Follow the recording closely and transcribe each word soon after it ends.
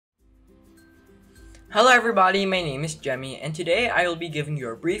Hello everybody, my name is Jemmy, and today I will be giving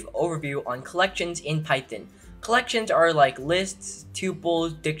you a brief overview on collections in Python. Collections are like lists,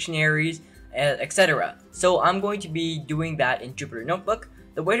 tuples, dictionaries, etc. So I'm going to be doing that in Jupyter Notebook.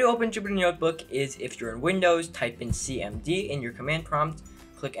 The way to open Jupyter Notebook is if you're in Windows, type in CMD in your command prompt,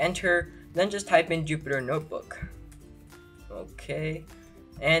 click enter, then just type in Jupyter Notebook. Okay,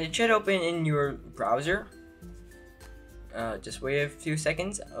 and it should open in your browser. Just wait a few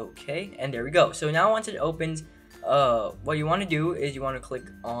seconds. Okay, and there we go. So now once it opens, what you want to do is you want to click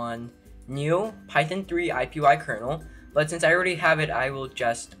on new Python 3 IPY kernel. But since I already have it, I will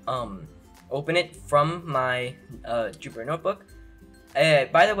just open it from my Jupyter Notebook.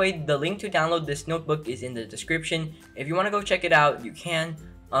 By the way, the link to download this notebook is in the description. If you want to go check it out, you can.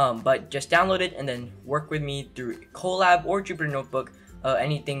 But just download it and then work with me through Colab or Jupyter Notebook.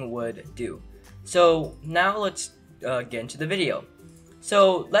 Anything would do. So now let's get into the video.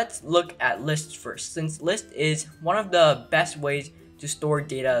 So let's look at lists first, since list is one of the best ways to store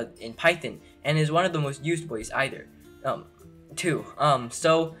data in Python and is one of the most used ways either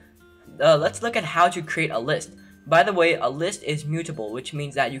let's look at how to create a list. By the way, a list is mutable, which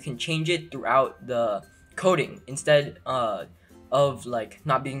means that you can change it throughout the coding. Instead of like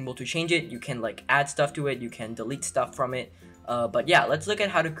not being able to change it, you can like add stuff to it, you can delete stuff from it. But yeah, let's look at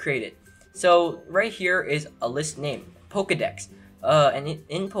how to create it. So right here is a list name, Pokédex. And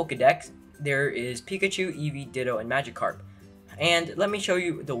in Pokédex, there is Pikachu, Eevee, Ditto, and Magikarp. And let me show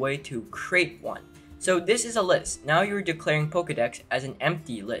you the way to create one. So this is a list. Now you're declaring Pokédex as an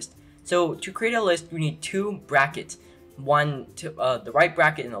empty list. So to create a list, you need two brackets. One to the right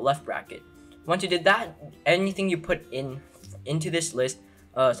bracket and the left bracket. Once you did that, anything you put into this list,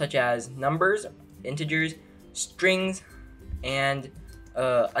 such as numbers, integers, strings, and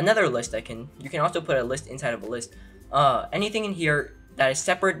another list, you can also put a list inside of a list. Anything in here that is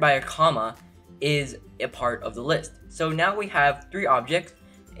separate by a comma is a part of the list. So now we have three objects: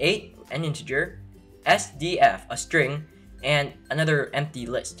 8, an integer, SDF, a string, and another empty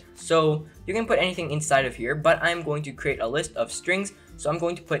list. So you can put anything inside of here, but I'm going to create a list of strings. So I'm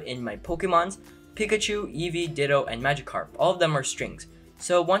going to put in my Pokemons, Pikachu, Eevee, Ditto, and Magikarp. All of them are strings.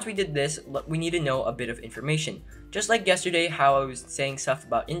 So once we did this, we need to know a bit of information. Just like yesterday, how I was saying stuff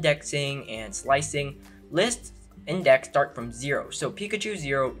about indexing and slicing, lists index start from 0. So Pikachu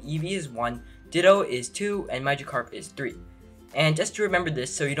 0, Eevee is 1, Ditto is 2, and Magikarp is 3. And just to remember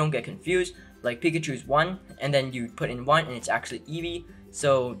this so you don't get confused, like Pikachu is 1, and then you put in 1 and it's actually Eevee,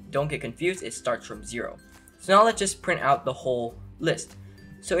 so don't get confused, it starts from 0. So now let's just print out the whole list.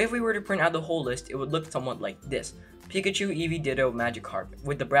 So if we were to print out the whole list, it would look somewhat like this: Pikachu, Eevee, Ditto, Magikarp,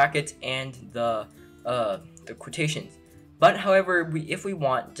 with the brackets and the quotations. But however, if we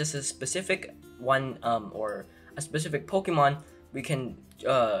want just a specific one or a specific Pokemon, we can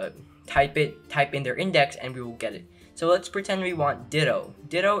type in their index and we will get it. So let's pretend we want Ditto.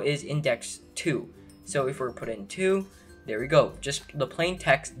 Ditto is index 2. So if we're put in 2, there we go, just the plain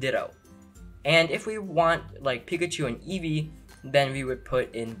text Ditto. And if we want like Pikachu and Eevee, then we would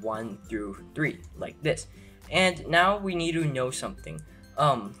put in 1 through 3 like this. And now we need to know something.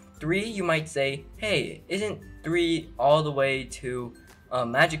 3, you might say, hey, isn't 3 all the way to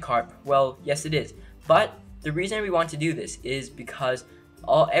Magikarp? Well, yes it is. But the reason we want to do this is because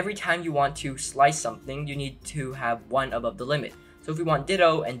every time you want to slice something, you need to have 1 above the limit. So if we want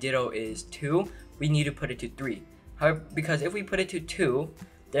Ditto and Ditto is 2, we need to put it to 3. However, because if we put it to 2,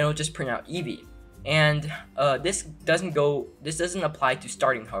 then it'll just print out Eevee. And this doesn't apply to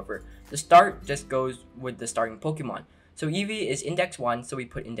starting, however. The start just goes with the starting Pokemon. So Eevee is index 1, so we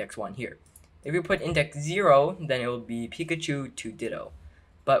put index 1 here. If we put index 0, then it will be Pikachu to Ditto.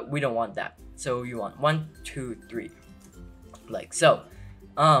 But we don't want that. So you want 1, 2, 3. Like so.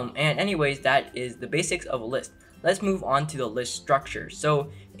 And anyways, that is the basics of a list. Let's move on to the list structure. So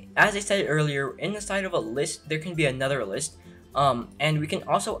as I said earlier, in the side of a list, there can be another list. And we can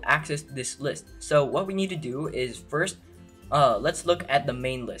also access this list. So what we need to do is first, let's look at the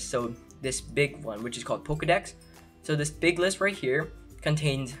main list. So this big one, which is called Pokédex. So this big list right here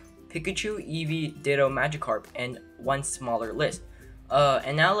contains Pikachu, Eevee, Ditto, Magikarp, and one smaller list.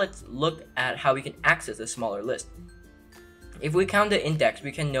 And now let's look at how we can access a smaller list. If we count the index,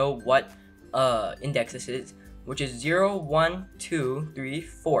 we can know what index this is, which is 0, 1, 2, 3,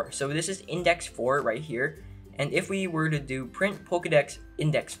 4. So this is index 4 right here. And if we were to do print Pokédex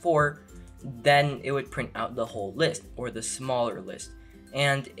index 4, then it would print out the whole list, or the smaller list.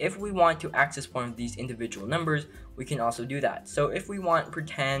 And if we want to access one of these individual numbers, we can also do that. So if we want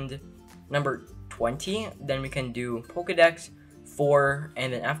pretend number 20, then we can do Pokédex 4,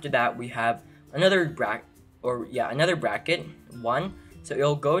 and then after that we have another bracket, 1, So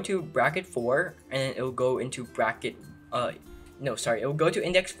it'll go to bracket 4, and it'll go into bracket, it'll go to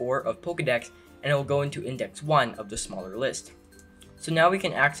index 4 of Pokedex, and it'll go into index 1 of the smaller list. So now we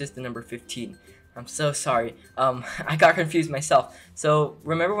can access the number 15. I'm so sorry. I got confused myself. So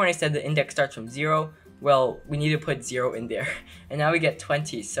remember when I said the index starts from 0? Well, we need to put 0 in there. And now we get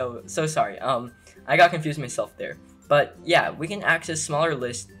 20. So sorry. I got confused myself there. But yeah, we can access smaller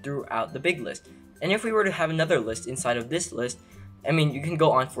lists throughout the big list. And if we were to have another list inside of this list, I mean, you can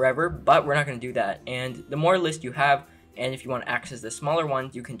go on forever, but we're not going to do that. And the more lists you have, and if you want to access the smaller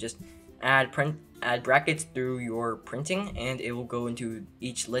ones, you can just add brackets through your printing, and it will go into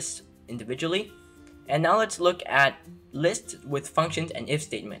each list individually. And now let's look at lists with functions and if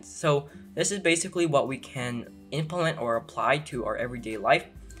statements. So this is basically what we can implement or apply to our everyday life.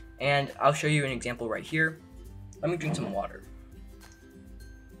 And I'll show you an example right here. Let me drink some water.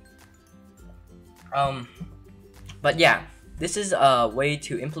 But yeah, this is a way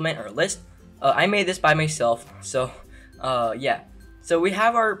to implement our list. I made this by myself, so yeah. So we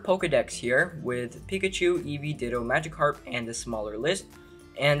have our Pokedex here with Pikachu, Eevee, Ditto, Magikarp, and the smaller list.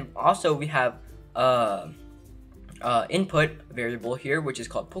 And also we have input variable here, which is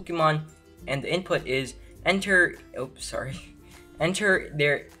called Pokemon, and the input is enter the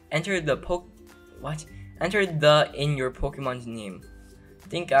in your Pokemon's name. I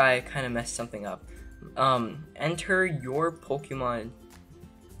think I kind of messed something up. Enter your Pokemon's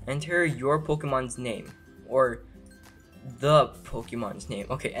name, or the Pokemon's name.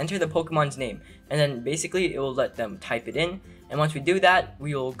 Okay, enter the Pokemon's name, and then basically it will let them type it in. And once we do that,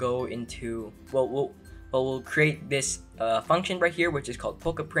 we will go into we'll create this function right here, which is called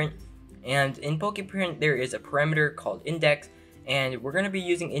PokePrint. And in PokePrint, there is a parameter called index, and we're going to be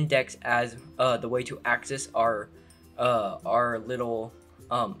using index as the way to access our little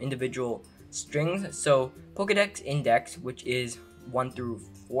individual strings. So Pokedex index, which is 1 through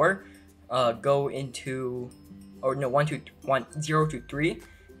 4, go into, or no, 0 to 3,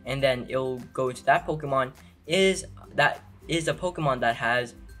 and then it'll go into that Pokemon. Is a Pokemon that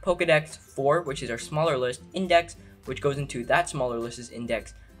has Pokedex 4, which is our smaller list, index, which goes into that smaller list's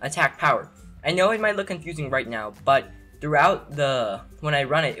index, attack power. I know it might look confusing right now, but throughout when I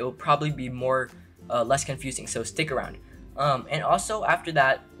run it, it will probably be less confusing, so stick around. And also after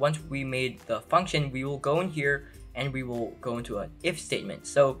that, once we made the function, we will go in here and we will go into an if statement.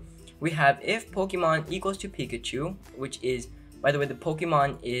 So we have if Pokemon equals to Pikachu, which is, by the way, the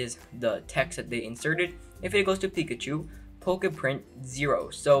Pokemon is the text that they inserted. If it equals to Pikachu, PokePrint 0.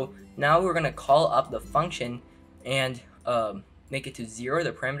 So now we're going to call up the function and make it to 0,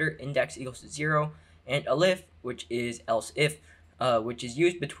 the parameter index equals to 0, and elif, which is else if, which is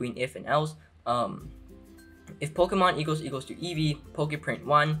used between if and else. If Pokemon equals to Eevee, PokePrint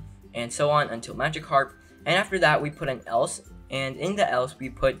 1, and so on until Magikarp. And after that, we put an else, and in the else, we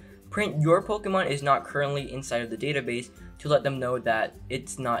put print your Pokemon is not currently inside of the database to let them know that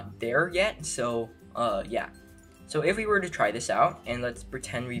it's not there yet. So, yeah. So if we were to try this out, and let's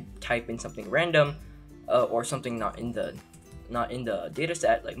pretend we type in something random, or something not in the data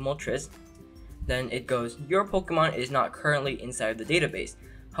set, like Moltres, then it goes, your Pokemon is not currently inside the database.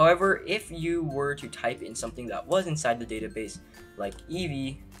 However, if you were to type in something that was inside the database, like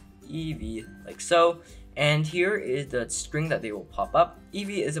Eevee, like so, and here is the string that they will pop up.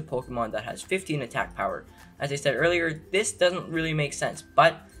 Eevee is a Pokemon that has 15 attack power. As I said earlier, this doesn't really make sense,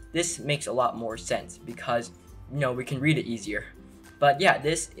 but this makes a lot more sense because, we can read it easier. But yeah,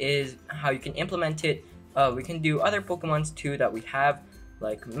 this is how you can implement it. We can do other Pokemons too that we have,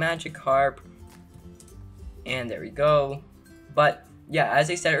 like Magikarp, and there we go. But yeah, as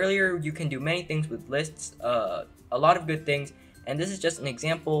I said earlier, you can do many things with lists, a lot of good things, and this is just an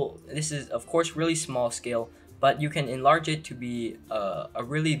example. This is, of course, really small scale, but you can enlarge it to be a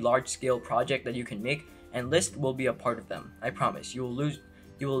really large scale project that you can make, and lists will be a part of them. I promise. You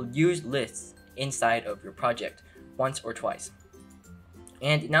will use lists inside of your project once or twice.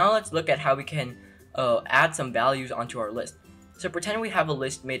 And now let's look at how we can add some values onto our list. So pretend we have a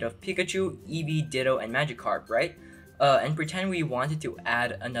list made of Pikachu, Eevee, Ditto, and Magikarp, right? And pretend we wanted to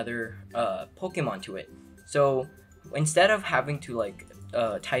add another Pokemon to it. So instead of having to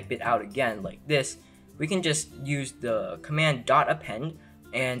type it out again like this, we can just use the command .append,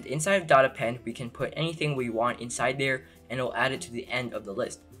 and inside of .append we can put anything we want inside there, and it'll add it to the end of the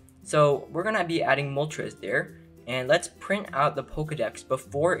list. So we're gonna be adding Moltres there, and let's print out the Pokedex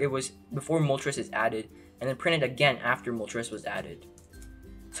before Moltres is added, and then print it again after Moltres was added.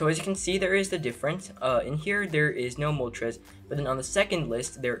 So as you can see, there is the difference. In here there is no Moltres, but then on the second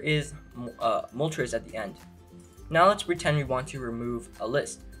list there is Moltres at the end. Now let's pretend we want to remove a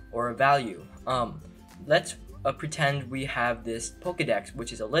list or a value. Let's pretend we have this Pokedex,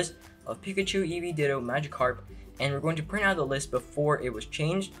 which is a list of Pikachu, Eevee, Ditto, Magikarp, and we're going to print out the list before it was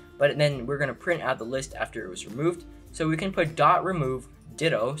changed, but then we're going to print out the list after it was removed. So we can put dot remove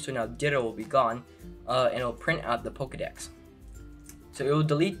Ditto, so now Ditto will be gone, and it'll print out the Pokedex. So it will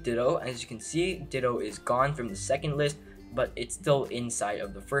delete Ditto. As you can see, Ditto is gone from the second list, but it's still inside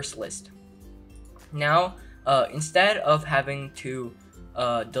of the first list. Now, instead of having to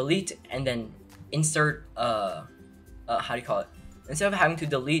delete and then insert, instead of having to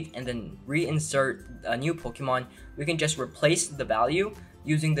delete and then reinsert a new Pokemon, we can just replace the value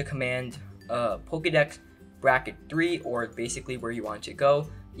using the command Pokedex bracket 3, or basically where you want it to go,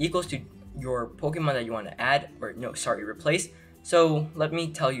 equals to your Pokemon that you want to add, or no, sorry, replace. So let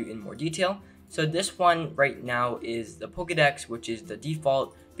me tell you in more detail. So this one right now is the Pokedex, which is the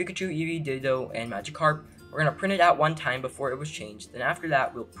default Pikachu, Eevee, Ditto, and Magikarp. We're going to print it out one time before it was changed. Then after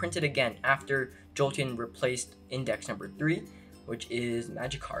that, we'll print it again after Jolteon replaced index number 3, which is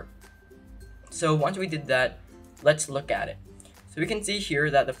Magikarp. So once we did that, let's look at it. So we can see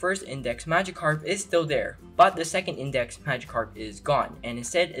here that the first index, Magikarp, is still there, but the second index, Magikarp, is gone, and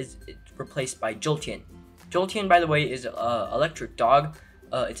instead it's replaced by Jolteon. Jolteon, by the way, is an electric dog.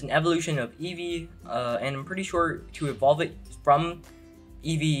 It's an evolution of Eevee, and I'm pretty sure to evolve it from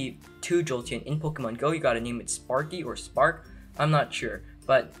Eevee to Jolteon in Pokemon Go, you gotta name it Sparky or Spark. I'm not sure,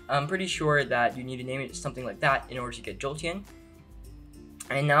 but I'm pretty sure that you need to name it something like that in order to get Jolteon.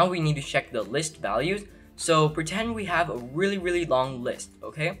 And now we need to check the list values. So pretend we have a really long list,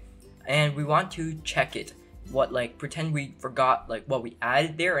 okay? And we want to check it. Pretend we forgot what we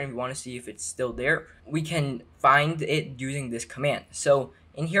added there and we want to see if it's still there. We can find it using this command. So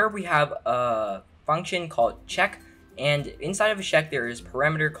in here we have a function called check, and inside of a check there is a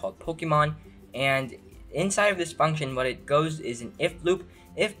parameter called Pokemon, and inside of this function what it goes is an if loop,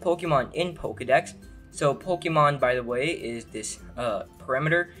 if Pokemon in Pokedex. So Pokemon, by the way, is this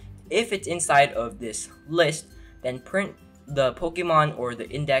parameter. If it's inside of this list, then print the Pokemon or the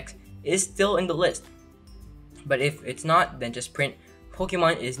index is still in the list. But if it's not, then just print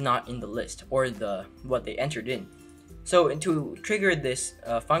Pokemon is not in the list, or what they entered in. So to trigger this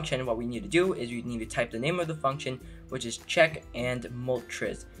function, what we need to do is we need to type the name of the function, which is check, and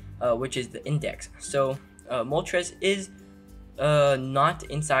Moltres, which is the index. So Moltres is not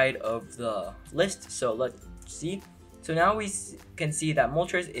inside of the list, so let's see. So now we can see that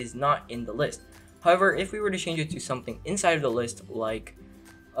Moltres is not in the list. However, if we were to change it to something inside of the list, like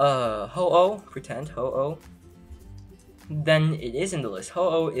Ho-Oh, pretend Ho-Oh, then it is in the list.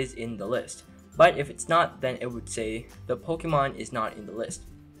 Ho-Oh is in the list. But if it's not, then it would say the Pokemon is not in the list.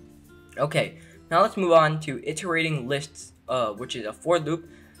 Okay, now let's move on to iterating lists, which is a for loop.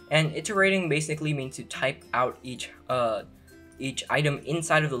 And iterating basically means to type out each item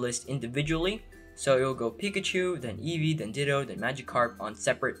inside of the list individually. So it will go Pikachu, then Eevee, then Ditto, then Magikarp on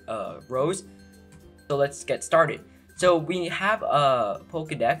separate rows. So let's get started. So we have a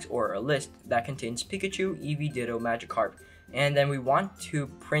Pokedex, or a list, that contains Pikachu, Eevee, Ditto, Magikarp. And then we want to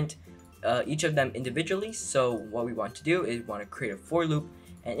print each of them individually. So what we want to do is we want to create a for loop.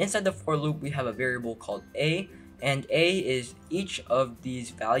 And inside the for loop, we have a variable called A. And A is each of these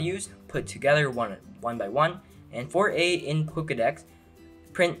values put together one by one. And for A in Pokedex,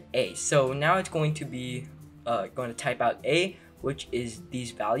 print A. So now it's going to be going to type out A, which is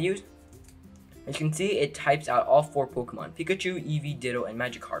these values. As you can see, it types out all 4 Pokemon: Pikachu, Eevee, Ditto, and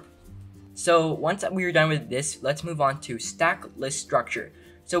Magikarp. So once we are done with this, let's move on to stack list structure.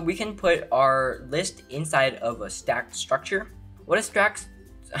 So we can put our list inside of a stack structure. What a stack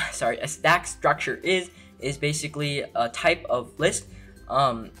structure is basically a type of list,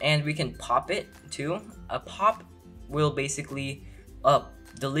 and we can pop it too. A pop will basically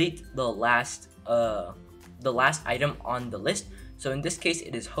delete the last item on the list. So in this case,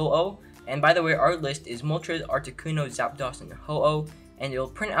 it is Ho-Oh. And by the way, our list is Moltres, Articuno, Zapdos, and Ho-Oh, and it will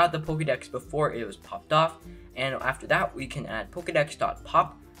print out the Pokedex before it was popped off. And after that, we can add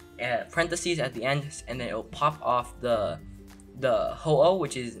Pokedex.pop, parentheses at the end, and then it will pop off the Ho-Oh,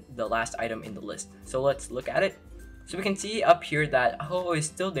 which is the last item in the list. So let's look at it. So we can see up here that Ho-Oh is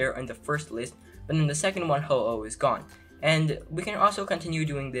still there in the first list, but in the second one, Ho-Oh is gone. And we can also continue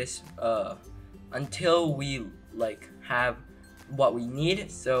doing this until we have what we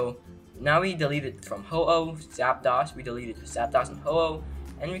need. So now we deleted from Ho-Oh, Zapdos, we deleted Zapdos and Ho-Oh,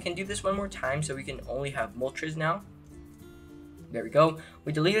 and we can do this one more time so we can only have Moltres now. There we go.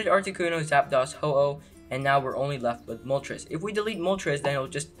 We deleted Articuno, Zapdos, Ho-Oh, and now we're only left with Moltres. If we delete Moltres, then it'll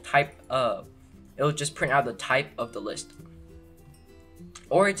just print out the type of the list.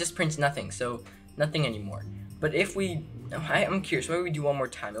 Or it just prints nothing, so nothing anymore. But if I'm curious, what do we do one more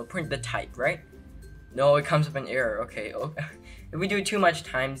time? It'll print the type, right? No, it comes up an error. Okay. If we do it too much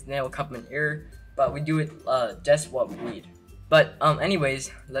times, then it will come up an error. But we do it just what we need. But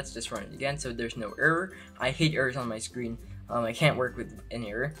anyways, let's just run it again. So there's no error. I hate errors on my screen. I can't work with an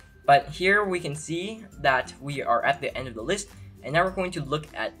error. But here we can see that we are at the end of the list. And now we're going to look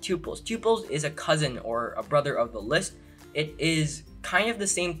at tuples. Tuples is a cousin or a brother of the list. It is kind of the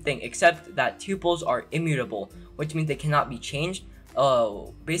same thing, except that tuples are immutable, which means they cannot be changed.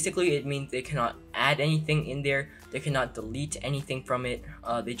 Basically it means they cannot add anything in there. They cannot delete anything from it.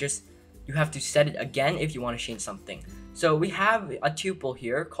 You have to set it again if you want to change something. So we have a tuple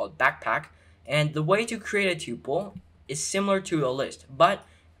here called backpack, and the way to create a tuple is similar to a list, but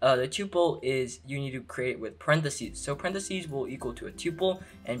the tuple is you need to create it with parentheses. So parentheses will equal to a tuple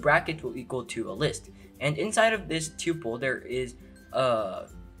and brackets will equal to a list. And inside of this tuple there is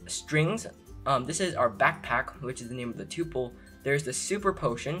strings. This is our backpack, which is the name of the tuple. There's the super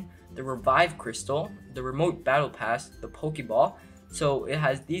potion, the revive crystal, the remote battle pass, the pokeball. So it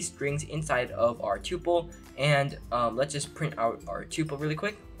has these strings inside of our tuple, and let's just print out our tuple really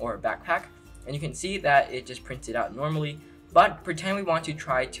quick, or backpack, and you can see that it just prints it out normally. But pretend we want to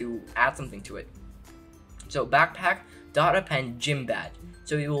try to add something to it. So backpack dot append gym badge.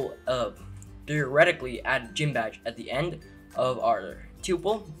 So we will theoretically add gym badge at the end of our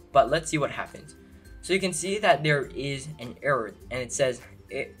tuple, but let's see what happens. So you can see that there is an error, and it says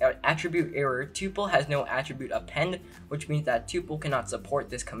attribute error, tuple has no attribute append, which means that tuple cannot support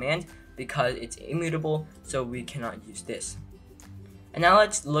this command because it's immutable, so we cannot use this. And now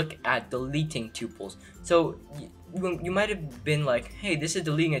let's look at deleting tuples. So you might have been like, hey, this is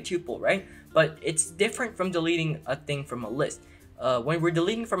deleting a tuple, right? But it's different from deleting a thing from a list. When we're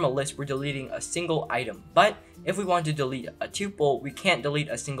deleting from a list, we're deleting a single item. But if we want to delete a tuple, we can't delete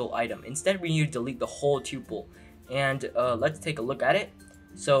a single item. Instead, we need to delete the whole tuple. And let's take a look at it.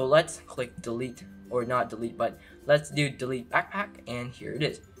 So let's click delete, or not delete, but let's do delete backpack, and here it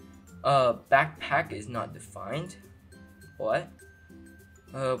is. Backpack is not defined. What?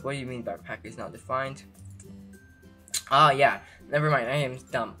 What do you mean backpack is not defined? Yeah, never mind, I am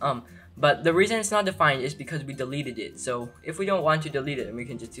dumb. But the reason it's not defined is because we deleted it. So if we don't want to delete it, then we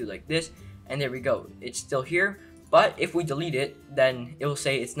can just do like this, and there we go. It's still here, but if we delete it, then it will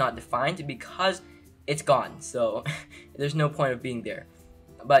say it's not defined because it's gone. So there's no point of being there.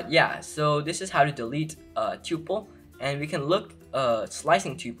 But yeah, so this is how to delete a tuple, and we can look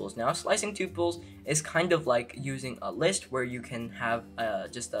slicing tuples now. Slicing tuples is kind of like using a list where you can have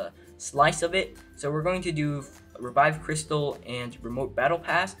just a slice of it. So we're going to do revive crystal and remote battle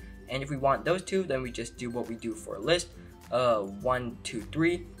pass, and if we want those two, then we just do what we do for a list, 1, 2,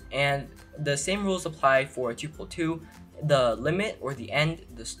 3, and the same rules apply for tuple 2. The limit or the end,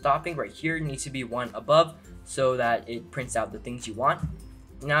 the stopping right here, needs to be 1 above so that it prints out the things you want.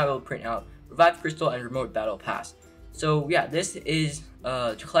 Now it will print out revive crystal and remote battle pass. So yeah, this is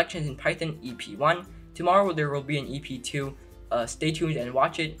collections in Python EP1. Tomorrow there will be an EP2. Stay tuned and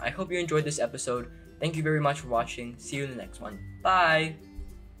watch it. I hope you enjoyed this episode. Thank you very much for watching. See you in the next one. Bye!